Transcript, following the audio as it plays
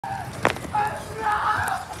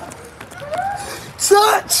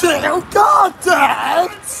Churchill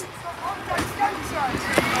Gardens!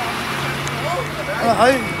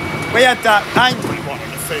 We had that angry one on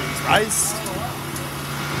the food race.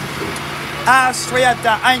 Ash, we had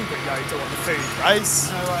that angry loader on the food race.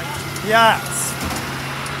 No way. Yes.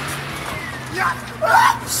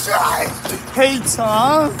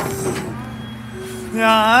 Peter.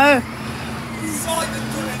 Yeah. Simon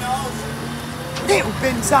doing ours. Little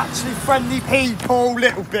Bin's actually friendly people,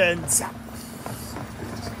 Little Bin's.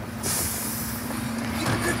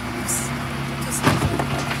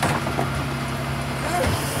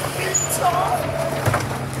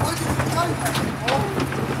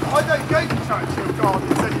 I don't go to Churchill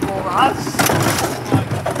Gardens anymore, Ash.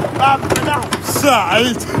 Man for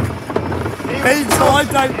lampshade. Peter, I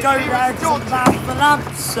don't go there to man for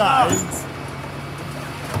lampshade.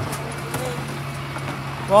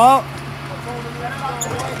 What?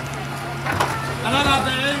 Hello,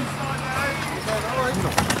 Abby.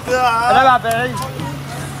 Hello, Abby.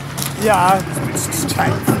 Yeah.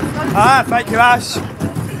 Ah, thank you, Ash.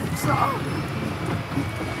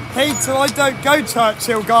 Peter, I don't go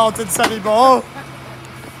Churchill Gardens anymore.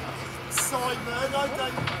 Simon, I don't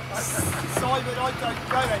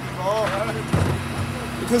go anymore.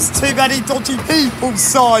 Because too many dodgy people,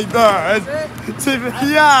 Simon.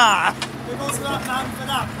 Yeah. It wasn't that man for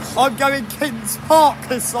that. I'm going Kings Park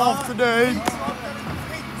this afternoon.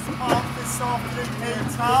 Kings Park this afternoon,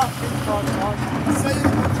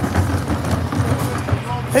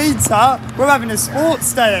 Peter, we're having a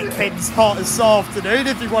sports day at Kings Park this afternoon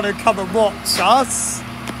if you want to come and watch us.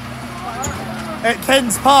 At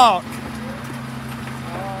Kings Park.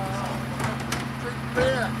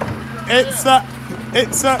 It's at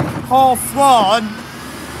 1:30.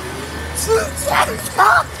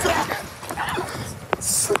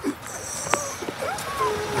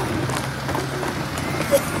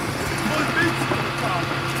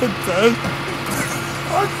 Could do.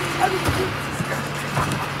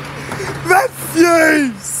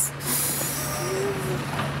 Refuse!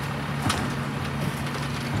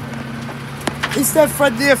 Is there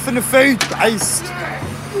friendlier from the food based?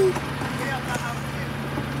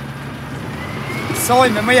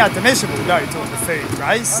 Simon, we had the miserable load on the food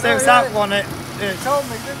race. There was that one You told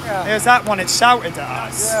me, didn't you? there was that one that shouted at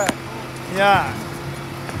us. Yeah. Yeah.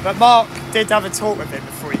 But Mark did have a talk with him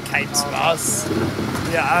before he came to us.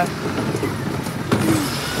 Yeah.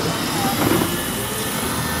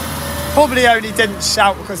 Probably only didn't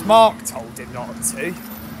shout because Mark told him not to.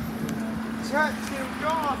 Churchill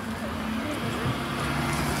Gardens.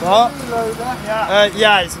 What? Yeah.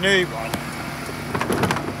 Yeah, it's a new one.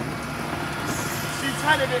 She's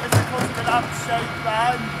telling it was because of the lampshade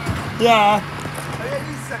ban. Yeah.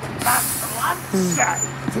 He said that's the lampshade.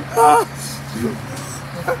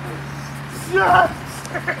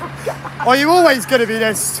 Are you always going to be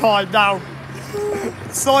this time now?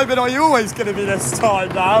 Simon, are you always going to be this time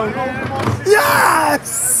now?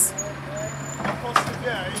 Yes!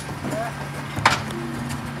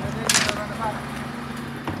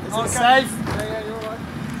 Is it safe? Yeah, you're right.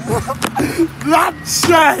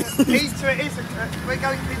 Lampshade! Peter, it is a we're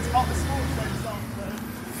going to Peter Hot the sports day this afternoon.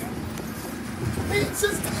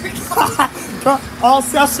 Peter's I'll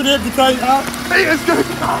set the indicator. Peter's going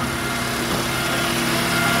to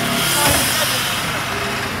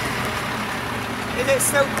Is it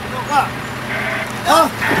still not that?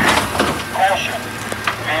 Caution,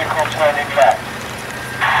 vehicle turning left.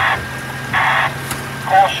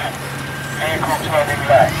 Caution, vehicle turning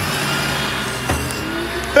left.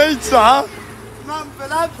 Peter! Man for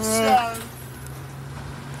lampshade.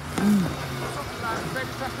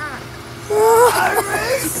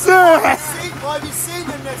 Have you seen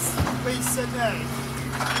him this recently?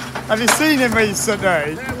 Have you seen him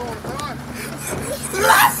recently?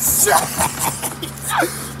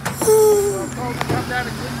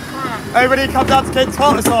 Hey, when he come down to King's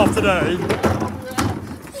Park this afternoon?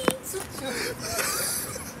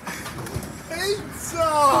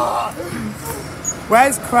 Pizza!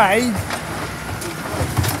 Where's Craig?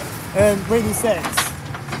 Really six.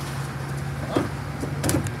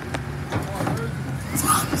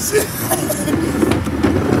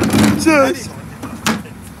 Just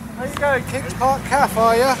Where you going? Kings Park Cafe,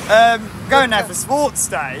 are you? going there for sports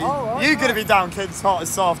day. Oh, right, You're going to be down King's Park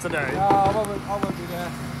this afternoon. No, I won't be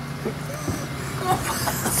there.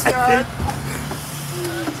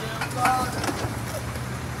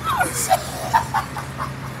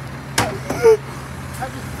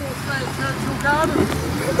 Have you sports day at Churchill Gardens?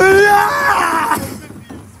 Yeah!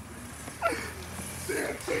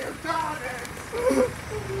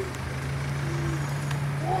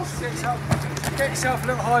 Get yourself a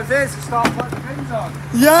little high vis and start putting pins on.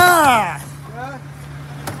 Yeah! Yeah?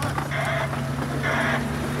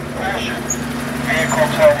 Caution. Vehicle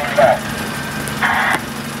turning left.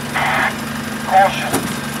 Caution.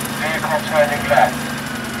 Vehicle turning left.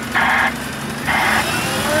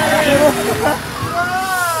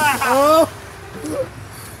 Oh!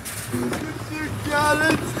 You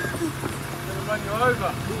gallant! Gonna run you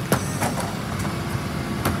over.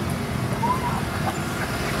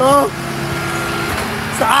 Oh!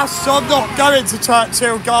 So Ash, I'm not going to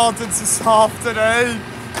Churchill Gardens this afternoon.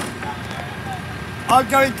 I'm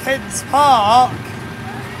going Kings Park.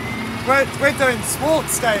 We're doing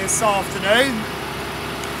sports day this afternoon.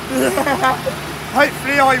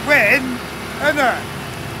 Hopefully I win, innit?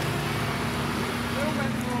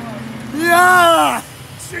 Yeah!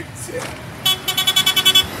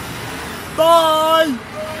 Bye!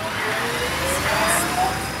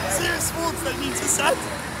 See you at sports day, you just said.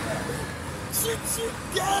 She's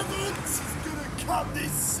gonna come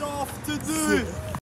this afternoon.